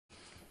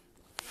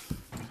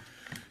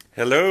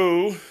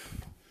Hello.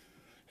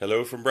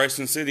 Hello from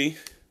Bryson City,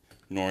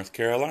 North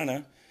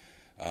Carolina.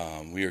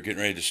 We are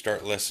getting ready to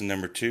start lesson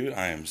number 2.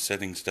 I am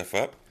setting stuff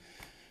up,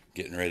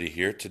 getting ready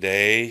here.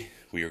 Today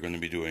we are going to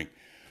be doing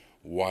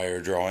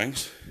wire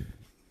drawings.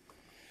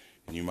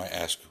 And you might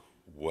ask,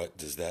 what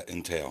does that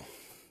entail?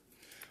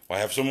 Well,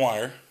 I have some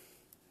wire.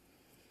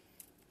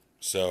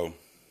 So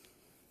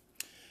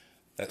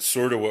that's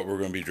sort of what we're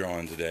going to be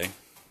drawing today.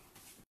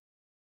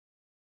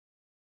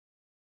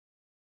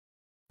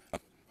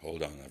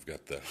 Hold on, I've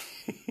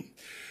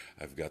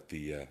got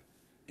the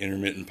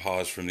intermittent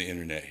pause from the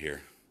internet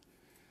here.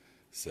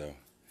 So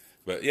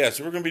we're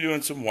going to be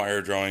doing some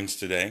wire drawings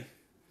today.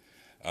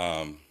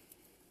 So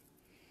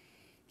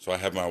I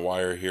have my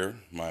wire here,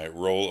 my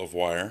roll of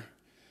wire.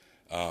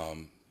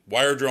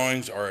 Wire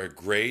drawings are a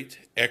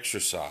great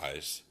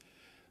exercise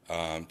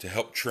to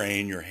help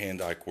train your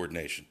hand-eye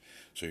coordination.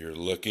 So you're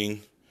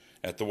looking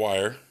at the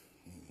wire,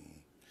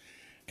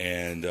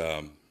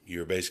 and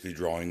you're basically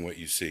drawing what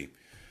you see.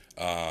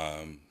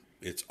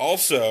 It's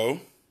also,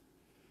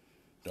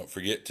 don't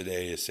forget,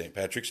 today is St.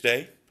 Patrick's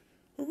Day.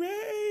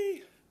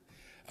 Hooray!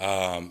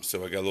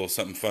 So I got a little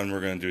something fun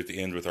we're going to do at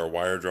the end with our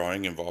wire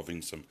drawing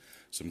involving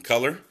some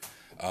color.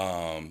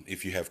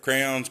 If you have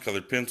crayons,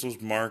 colored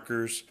pencils,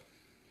 markers,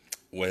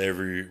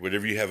 whatever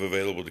you have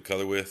available to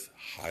color with,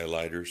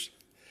 highlighters,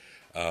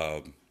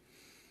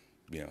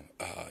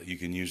 you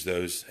can use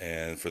those.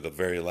 And for the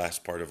very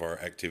last part of our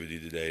activity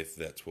today,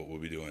 that's what we'll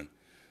be doing.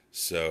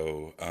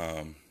 So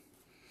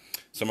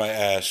somebody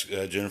asked,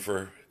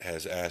 Jennifer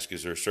has asked,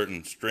 is there a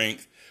certain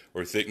strength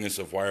or thickness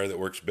of wire that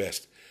works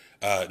best?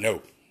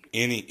 No,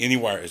 any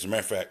wire. As a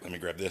matter of fact, let me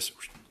grab this.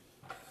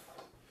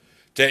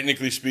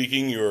 Technically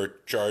speaking, your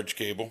charge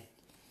cable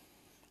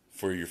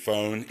for your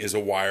phone is a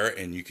wire,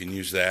 and you can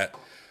use that.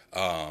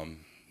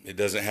 It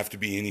doesn't have to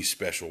be any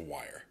special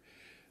wire.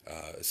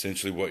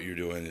 Essentially what you're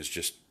doing is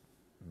just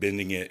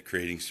bending it,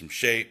 creating some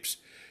shapes,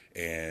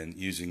 and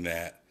using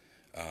that,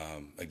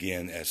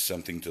 again, as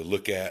something to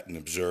look at and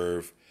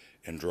observe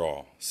and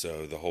draw.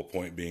 So the whole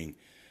point being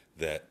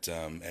that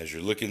as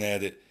you're looking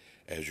at it,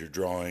 as you're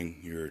drawing,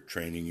 you're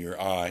training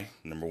your eye.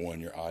 Number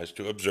one, your eyes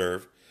to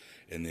observe.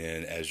 And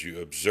then as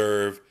you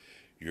observe,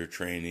 you're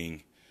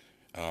training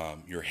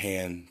your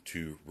hand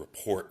to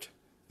report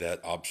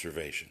that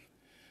observation.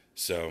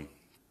 So,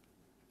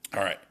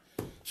 all right.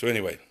 So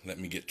anyway, let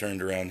me get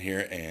turned around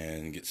here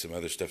and get some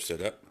other stuff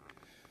set up.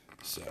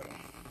 So,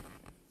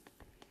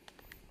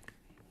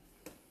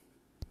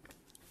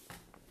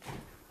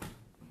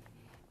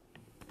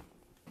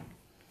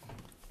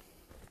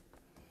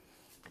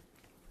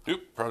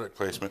 product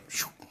placement.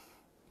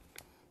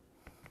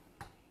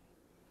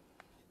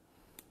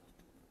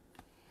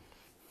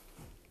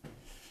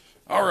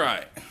 All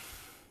right.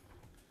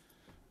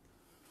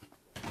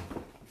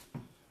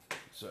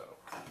 So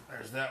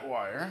there's that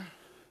wire.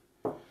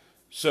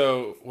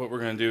 So what we're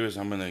going to do is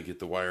I'm going to get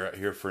the wire out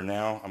here for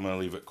now. I'm going to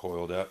leave it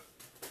coiled up.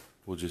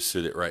 We'll just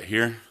sit it right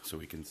here so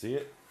we can see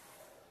it.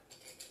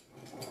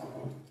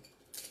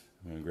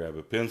 I'm going to grab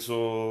a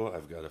pencil.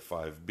 I've got a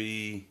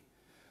 5B.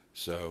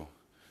 So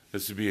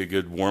this would be a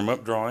good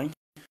warm-up drawing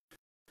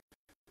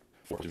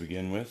to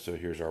begin with. So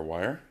here's our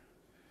wire.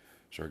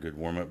 It's our good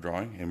warm-up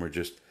drawing. And we're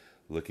just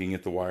looking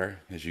at the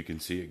wire. As you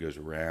can see, it goes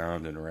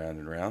around and around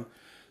and around.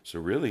 So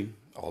really,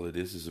 all it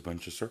is a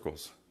bunch of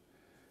circles.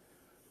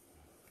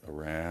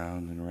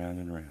 Around and around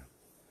and around.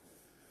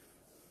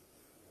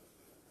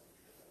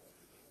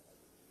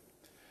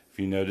 If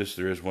you notice,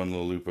 there is one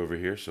little loop over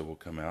here, so we'll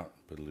come out,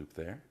 put a loop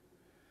there.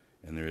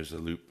 And there is a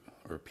loop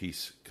or a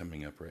piece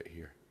coming up right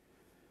here.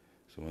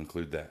 So we'll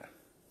include that.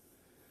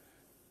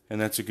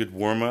 And that's a good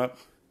warm-up.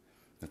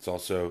 That's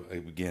also,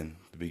 again,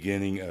 the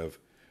beginning of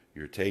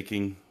you're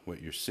taking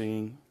what you're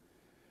seeing,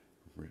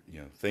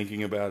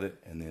 thinking about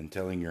it, and then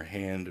telling your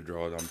hand to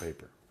draw it on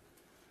paper.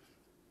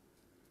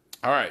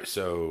 All right,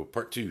 so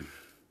part 2.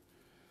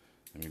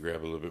 Let me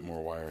grab a little bit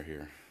more wire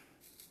here.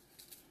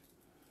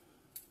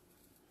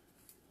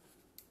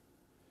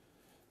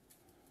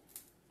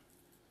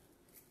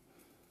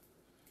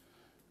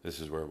 This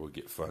is where we'll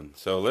get fun.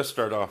 So let's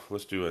start off.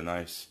 Let's do a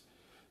nice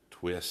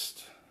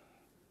twist.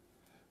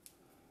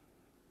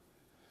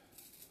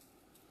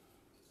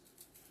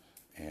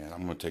 And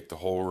I'm going to take the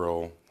whole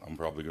roll. I'm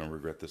probably going to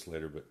regret this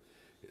later, but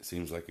it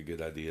seems like a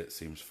good idea. It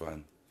seems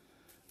fun.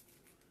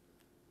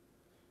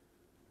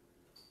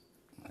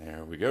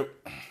 There we go.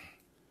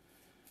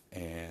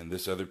 And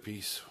this other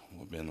piece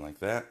will bend like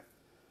that.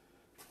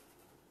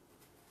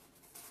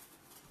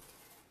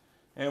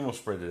 And we'll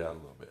spread it out a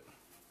little bit.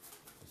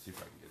 Let's see if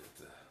I can get it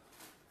to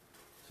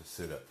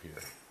sit up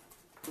here.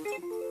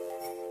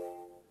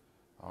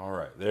 All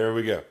right, there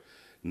we go.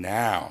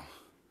 Now,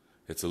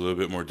 it's a little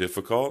bit more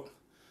difficult,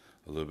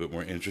 a little bit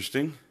more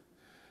interesting.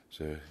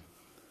 So,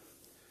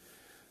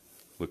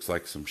 looks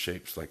like some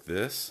shapes like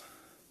this.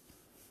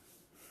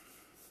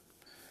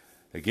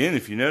 Again,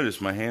 if you notice,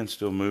 my hand's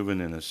still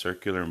moving in a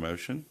circular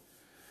motion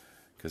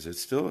because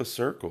it's still a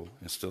circle.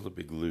 It's still a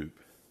big loop.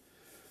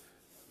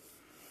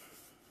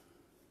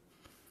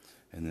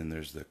 And then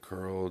there's the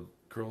curled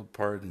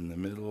part in the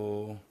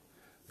middle.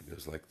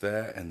 goes like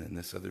that, and then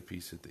this other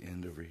piece at the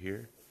end over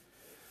here.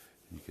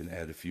 You can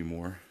add a few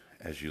more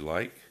as you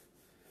like.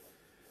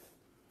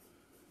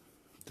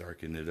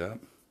 Darken it up.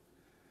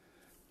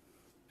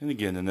 And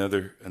again,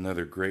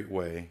 another great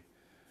way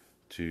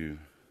to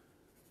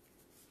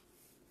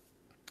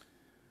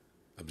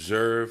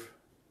observe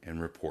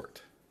and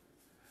report.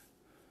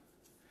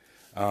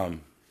 I've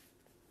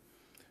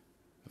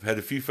had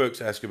a few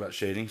folks ask about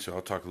shading, so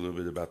I'll talk a little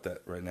bit about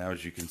that right now.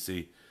 As you can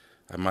see,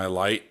 my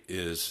light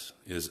is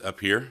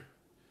up here,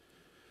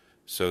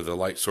 so the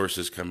light source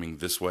is coming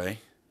this way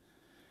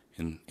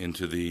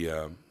into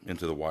the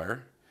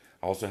wire.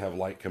 I also have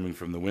light coming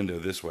from the window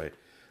this way,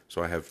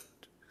 so I have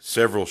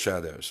several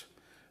shadows.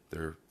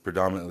 They're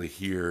predominantly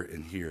here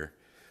and here.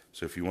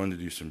 So if you wanted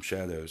to do some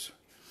shadows,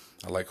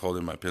 I like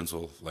holding my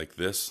pencil like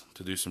this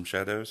to do some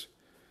shadows.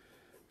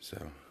 So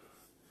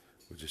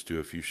we'll just do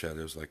a few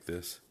shadows like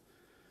this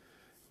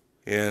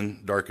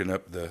and darken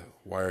up the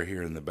wire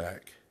here in the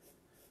back.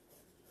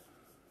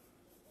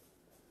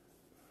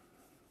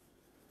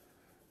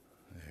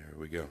 There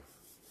we go.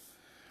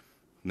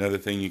 Another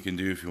thing you can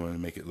do if you want to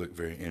make it look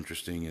very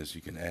interesting is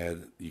you can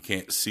add, you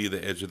can't see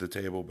the edge of the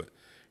table, but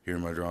here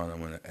in my drawing I'm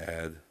going to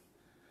add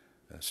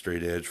a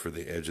straight edge for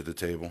the edge of the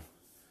table,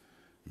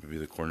 maybe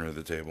the corner of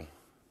the table.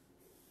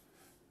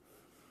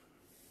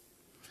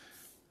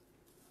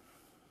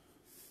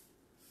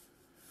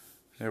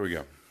 There we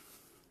go.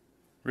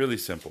 Really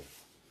simple.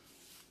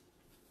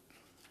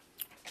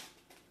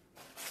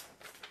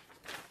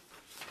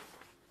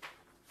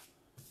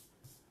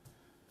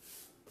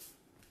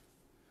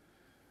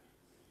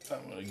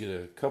 I'm going to get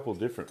a couple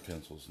different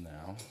pencils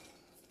now.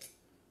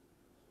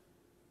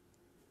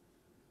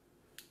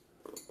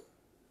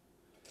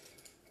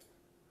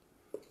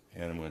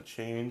 And I'm going to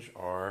change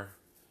our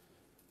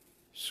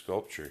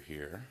sculpture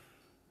here.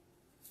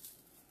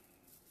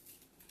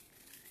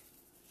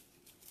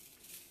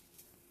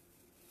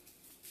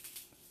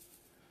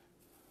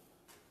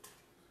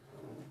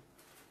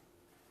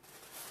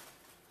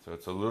 So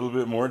it's a little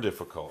bit more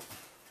difficult.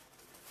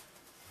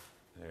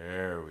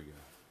 There we go.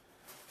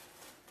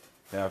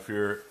 Now if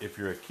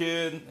you're a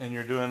kid and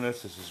you're doing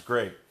this, this is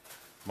great.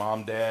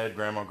 Mom, dad,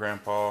 grandma,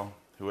 grandpa,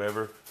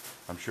 whoever,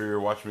 I'm sure you're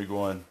watching me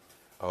going,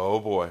 oh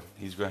boy,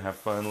 he's going to have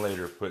fun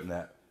later putting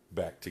that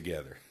back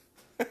together.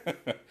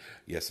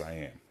 Yes, I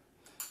am.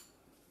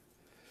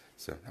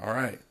 So, all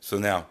right. So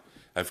now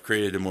I've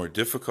created a more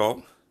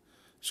difficult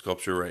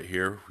sculpture right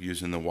here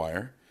using the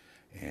wire.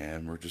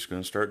 And we're just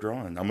going to start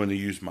drawing. I'm going to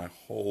use my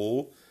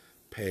whole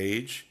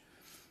page.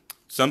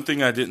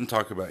 Something I didn't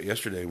talk about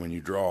yesterday when you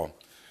draw,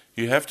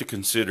 you have to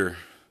consider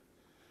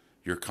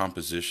your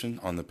composition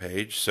on the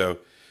page. So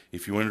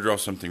if you want to draw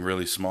something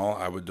really small,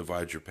 I would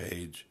divide your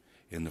page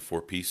into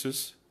 4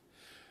 pieces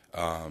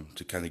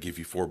to kind of give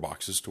you 4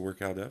 boxes to work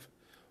out of.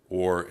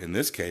 Or in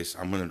this case,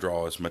 I'm going to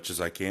draw as much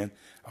as I can.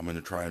 I'm going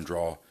to try and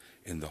draw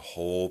in the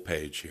whole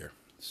page here.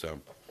 So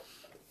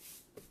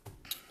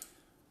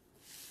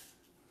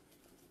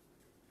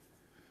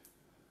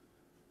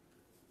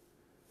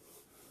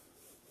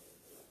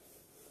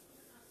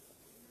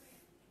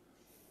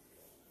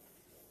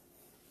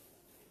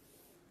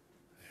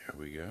there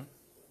we go.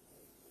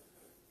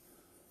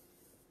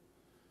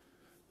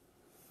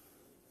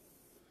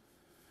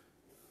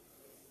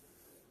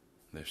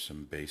 There's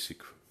some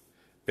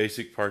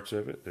basic parts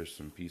of it. There's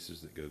some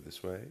pieces that go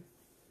this way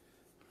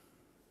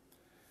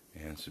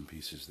and some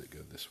pieces that go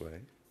this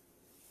way.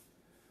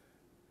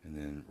 And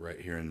then right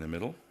here in the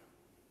middle,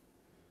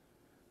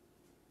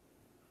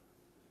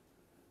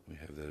 we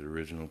have that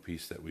original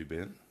piece that we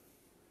bent,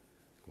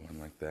 going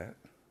like that.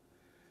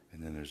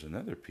 And then there's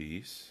another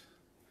piece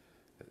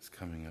that's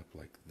coming up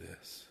like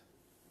this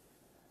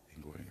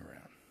and going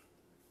around.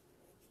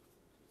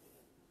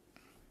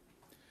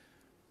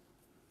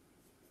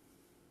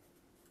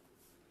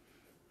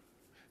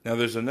 Now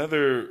there's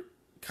another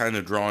kind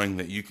of drawing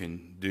that you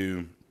can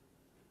do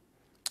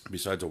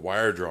besides a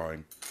wire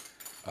drawing.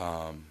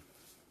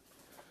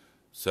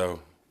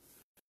 So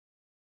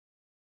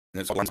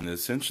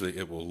essentially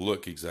it will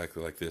look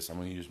exactly like this. I'm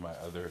going to use my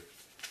other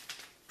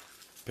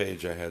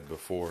page I had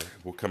before.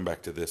 We'll come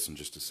back to this in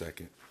just a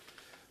second.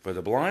 But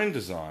a blind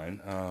design,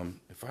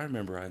 if I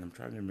remember right, I'm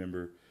trying to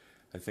remember,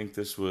 I think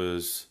this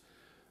was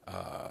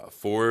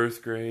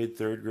 4th grade,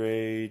 3rd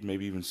grade,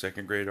 maybe even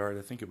 2nd grade art.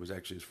 I think it was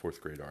actually his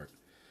 4th grade art.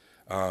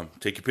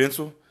 Take your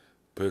pencil,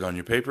 put it on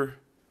your paper,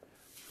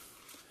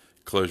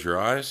 close your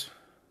eyes,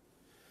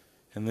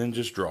 and then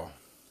just draw.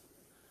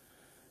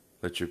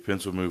 Let your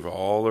pencil move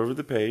all over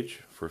the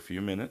page for a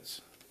few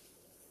minutes.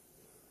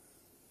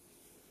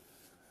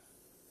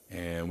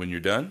 And when you're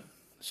done,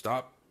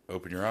 stop,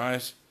 open your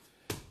eyes.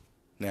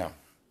 Now,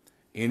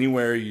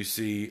 anywhere you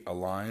see a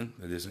line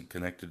that isn't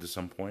connected to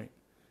some point,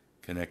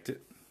 connect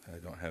it. I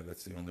don't have,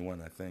 that's the only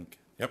one I think.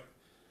 Yep.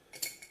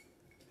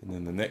 And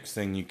then the next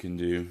thing you can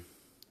do,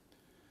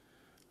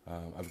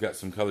 I've got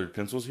some colored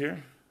pencils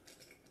here.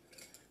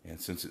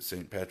 And since it's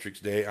St. Patrick's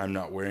Day, I'm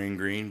not wearing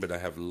green, but I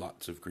have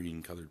lots of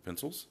green colored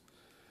pencils.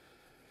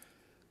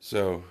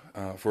 So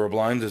for a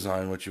blind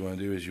design, what you want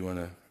to do is you want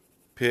to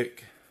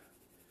pick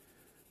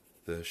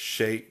the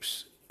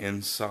shapes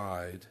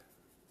inside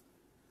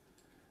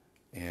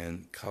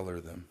and color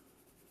them.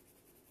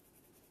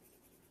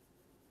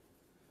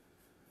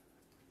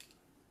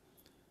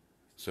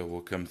 So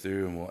we'll come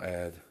through and we'll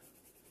add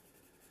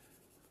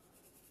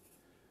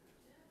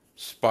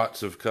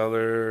spots of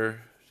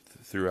color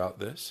throughout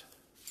this.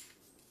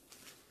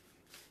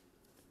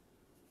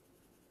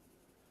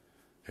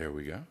 There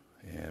we go.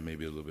 And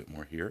maybe a little bit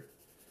more here.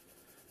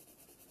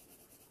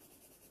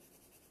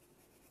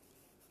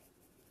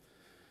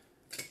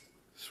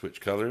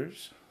 Switch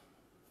colors.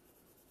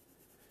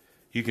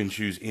 You can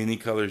choose any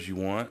colors you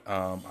want.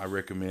 I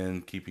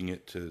recommend keeping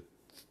it to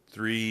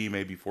 3,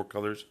 maybe 4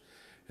 colors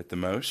at the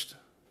most.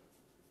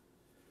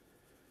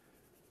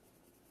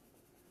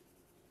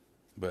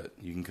 But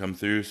you can come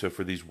through, so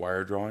for these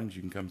wire drawings,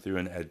 you can come through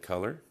and add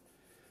color,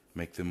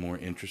 make them more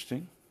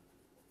interesting.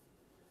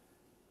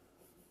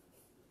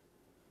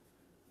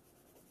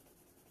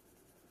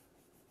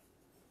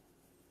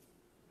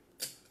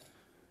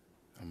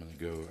 I'm going to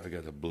go, I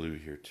got a blue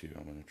here too.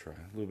 I'm going to try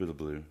a little bit of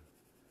blue.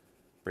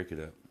 Break it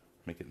up,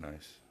 make it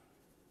nice.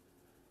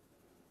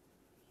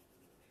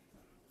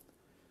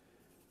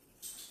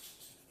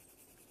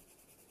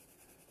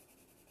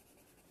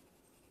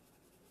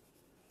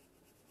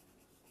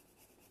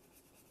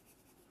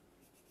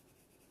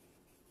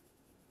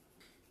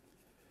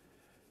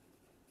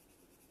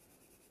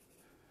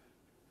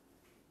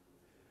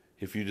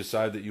 If you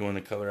decide that you want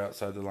to color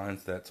outside the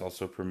lines, that's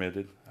also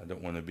permitted. I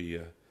don't want to be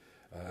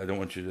I don't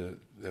want you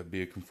to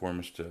be a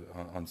conformist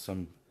on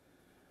some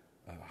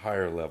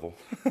higher level.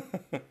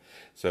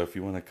 So if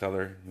you want to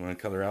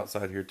color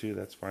outside here too,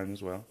 that's fine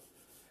as well.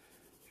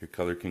 Your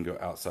color can go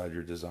outside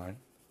your design.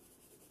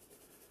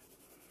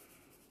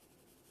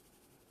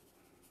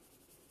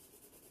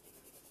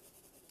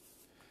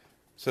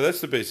 So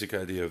that's the basic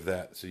idea of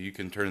that. So you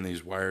can turn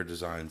these wire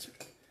designs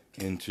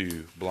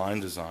into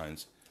blind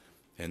designs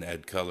and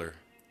add color.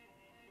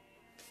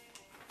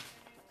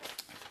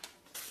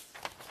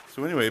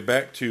 So anyway,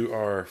 back to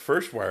our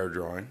first wire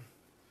drawing.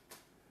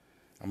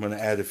 I'm going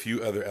to add a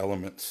few other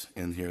elements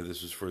in here.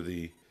 This is for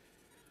the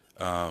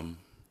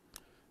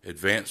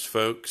advanced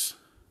folks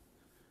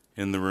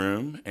in the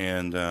room.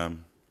 And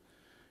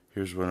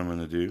here's what I'm going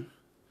to do.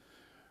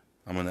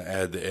 I'm going to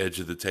add the edge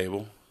of the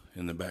table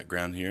in the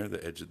background here,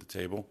 the edge of the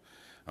table.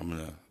 I'm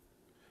going to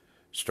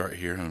start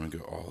here and I'm going to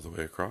go all the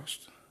way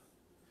across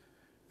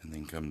and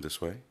then come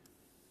this way.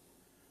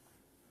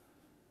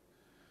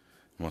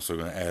 I'm also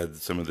going to add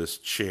some of this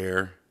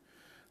chair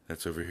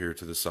that's over here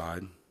to the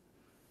side.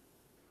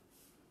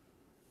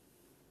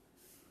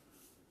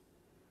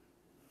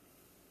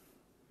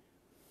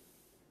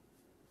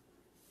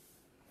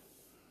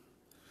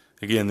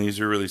 Again, these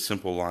are really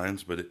simple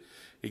lines, but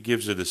it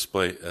gives it a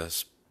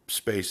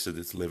space that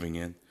it's living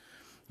in.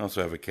 I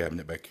also have a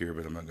cabinet back here,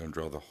 but I'm not going to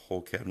draw the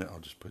whole cabinet. I'll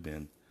just put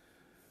in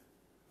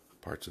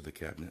parts of the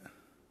cabinet.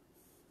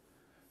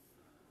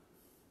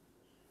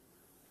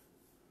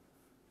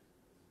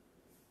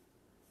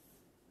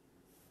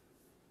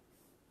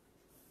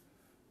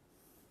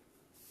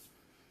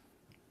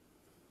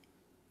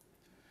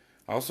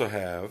 I also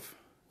have,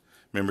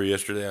 remember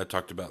yesterday I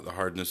talked about the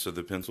hardness of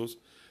the pencils?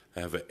 I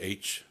have an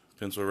H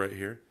pencil right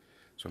here.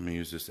 So I'm going to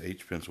use this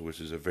H pencil,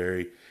 which is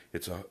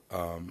it's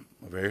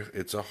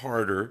a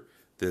harder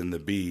than the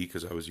B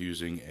because I was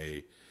using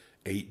a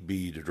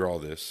 8B to draw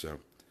this. So,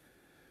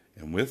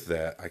 and with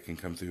that, I can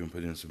come through and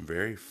put in some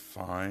very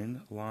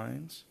fine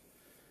lines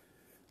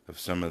of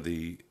some of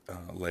the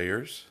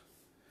layers.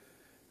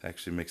 It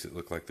actually makes it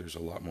look like there's a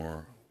lot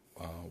more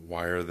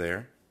wire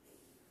there.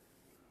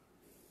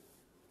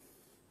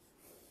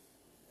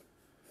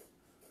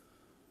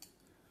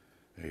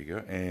 There you go.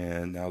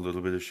 And now a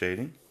little bit of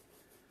shading.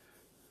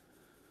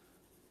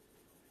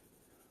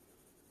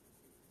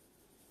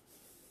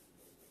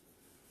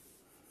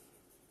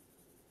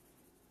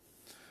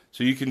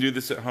 So you can do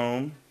this at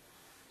home.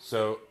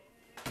 So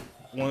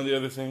one of the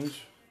other things,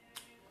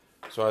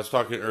 so I was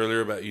talking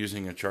earlier about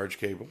using a charge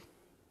cable.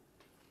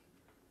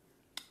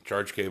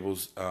 Charge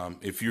cables,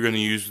 if you're going to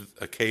use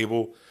a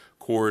cable,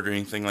 cord, or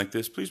anything like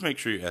this, please make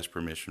sure you ask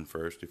permission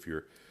first. If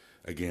you're,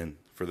 again,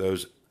 for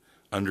those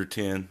under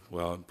 10,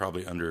 well,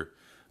 probably under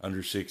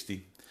 60,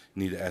 you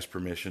need to ask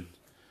permission.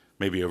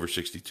 Maybe over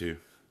 62.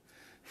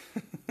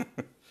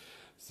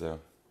 So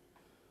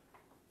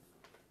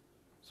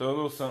a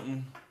little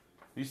something.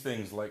 These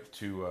things like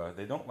to,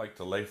 they don't like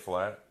to lay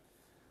flat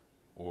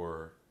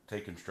or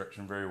take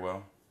instruction very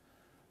well.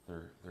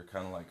 They're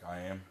kind of like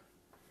I am.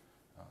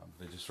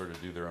 They just sort of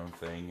do their own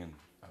thing and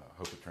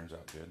hope it turns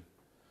out good.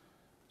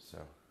 So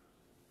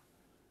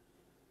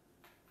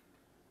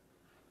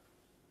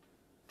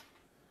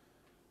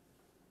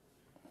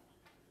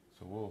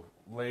we'll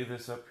lay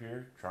this up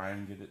here, try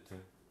and get it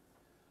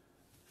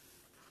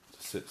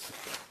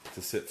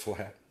to sit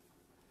flat.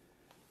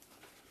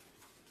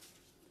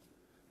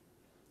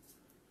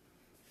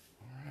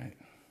 All right.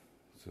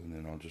 So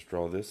then I'll just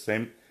draw this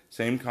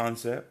same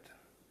concept.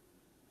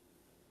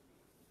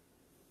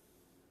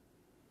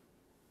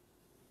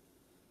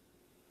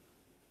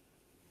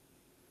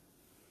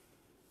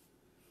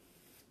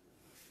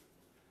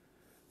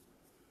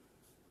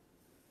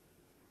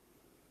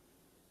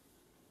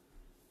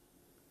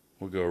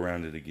 We'll go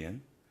around it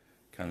again,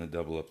 kind of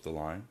double up the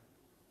line.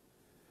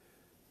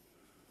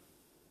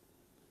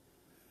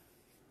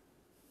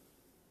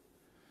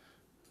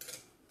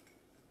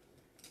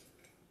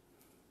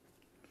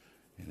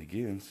 And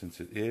again, since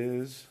it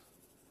is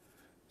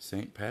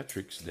St.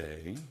 Patrick's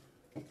Day,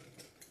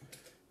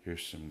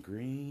 here's some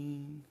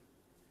green.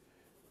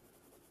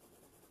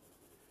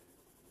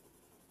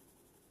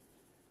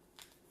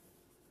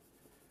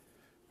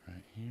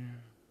 Right here.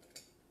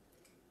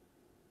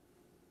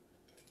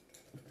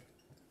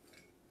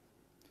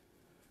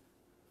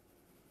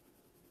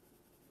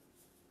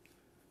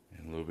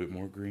 And a little bit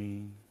more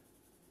green.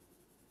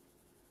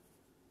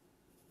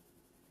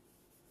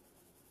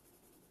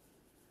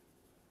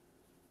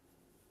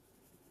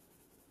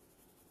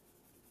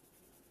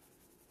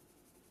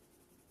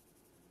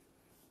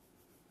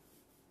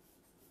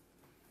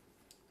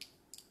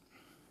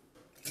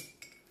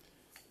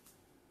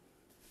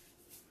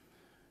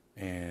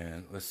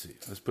 And let's see,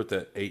 let's put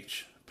that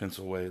H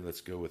pencil away.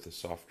 Let's go with a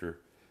softer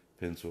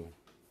pencil.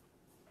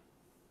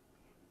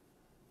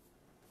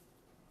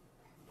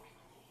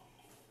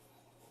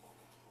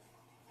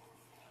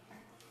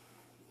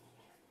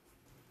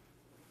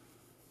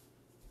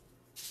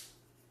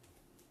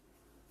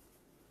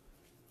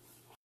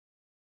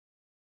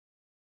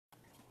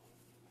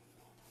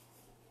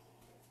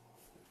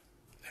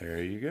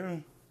 There you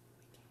go.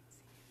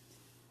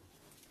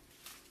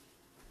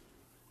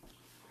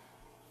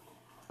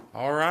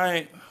 All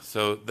right,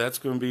 so that's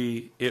going to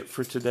be it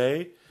for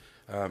today.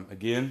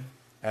 Again,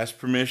 ask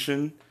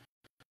permission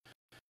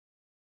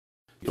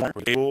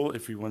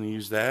if you want to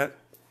use that.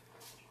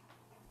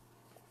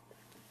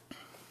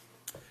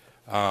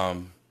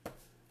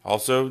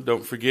 Also,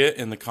 don't forget,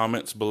 in the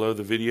comments below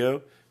the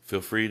video,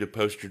 feel free to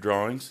post your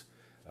drawings.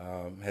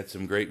 Had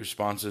some great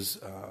responses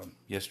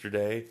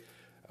yesterday.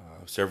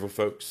 Several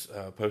folks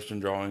posting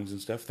drawings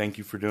and stuff. Thank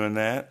you for doing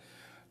that.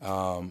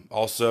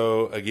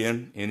 Also,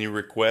 again, any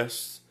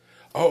requests?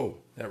 Oh,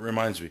 that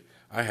reminds me.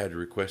 I had a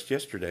request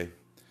yesterday.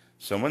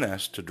 Someone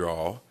asked to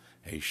draw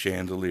a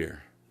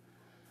chandelier.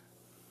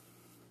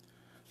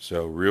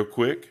 So real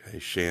quick, a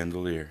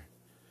chandelier.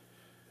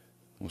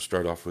 We'll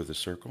start off with a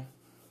circle.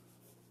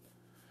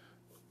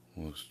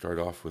 We'll start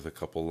off with a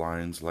couple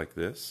lines like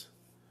this.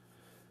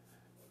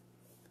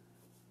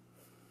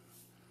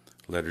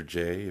 Letter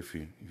J if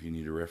you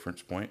need a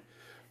reference point.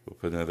 We'll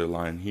put another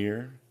line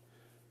here.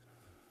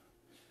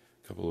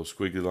 A couple of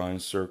squiggly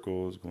lines,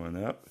 circles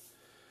going up.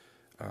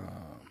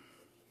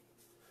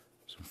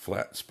 Some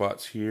flat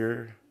spots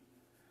here.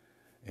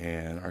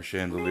 And our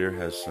chandelier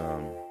has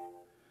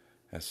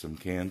some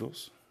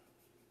candles.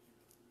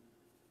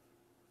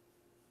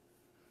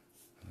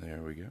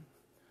 There we go.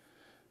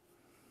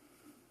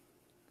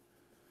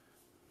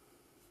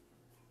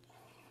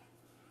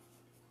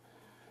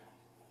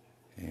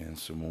 And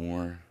some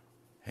more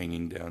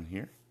hanging down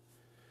here.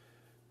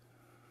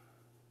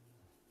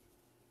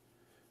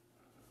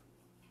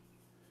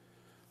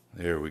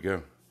 There we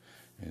go.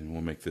 And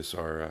we'll make this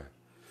our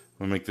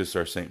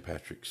St.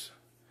 Patrick's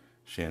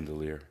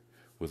chandelier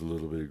with a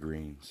little bit of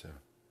green. So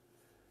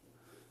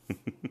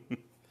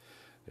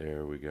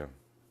there we go.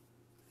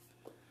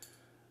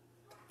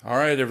 All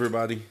right,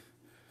 everybody.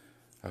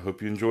 I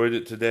hope you enjoyed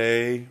it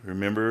today.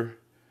 Remember,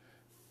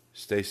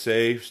 stay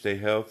safe, stay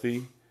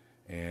healthy,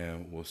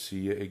 and we'll see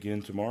you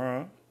again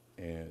tomorrow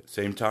at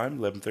same time,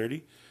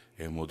 11:30,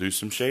 and we'll do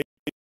some shade.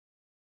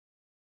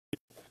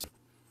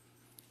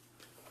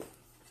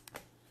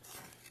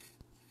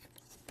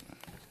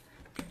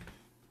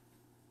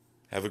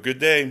 Have a good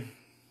day.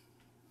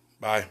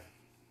 Bye.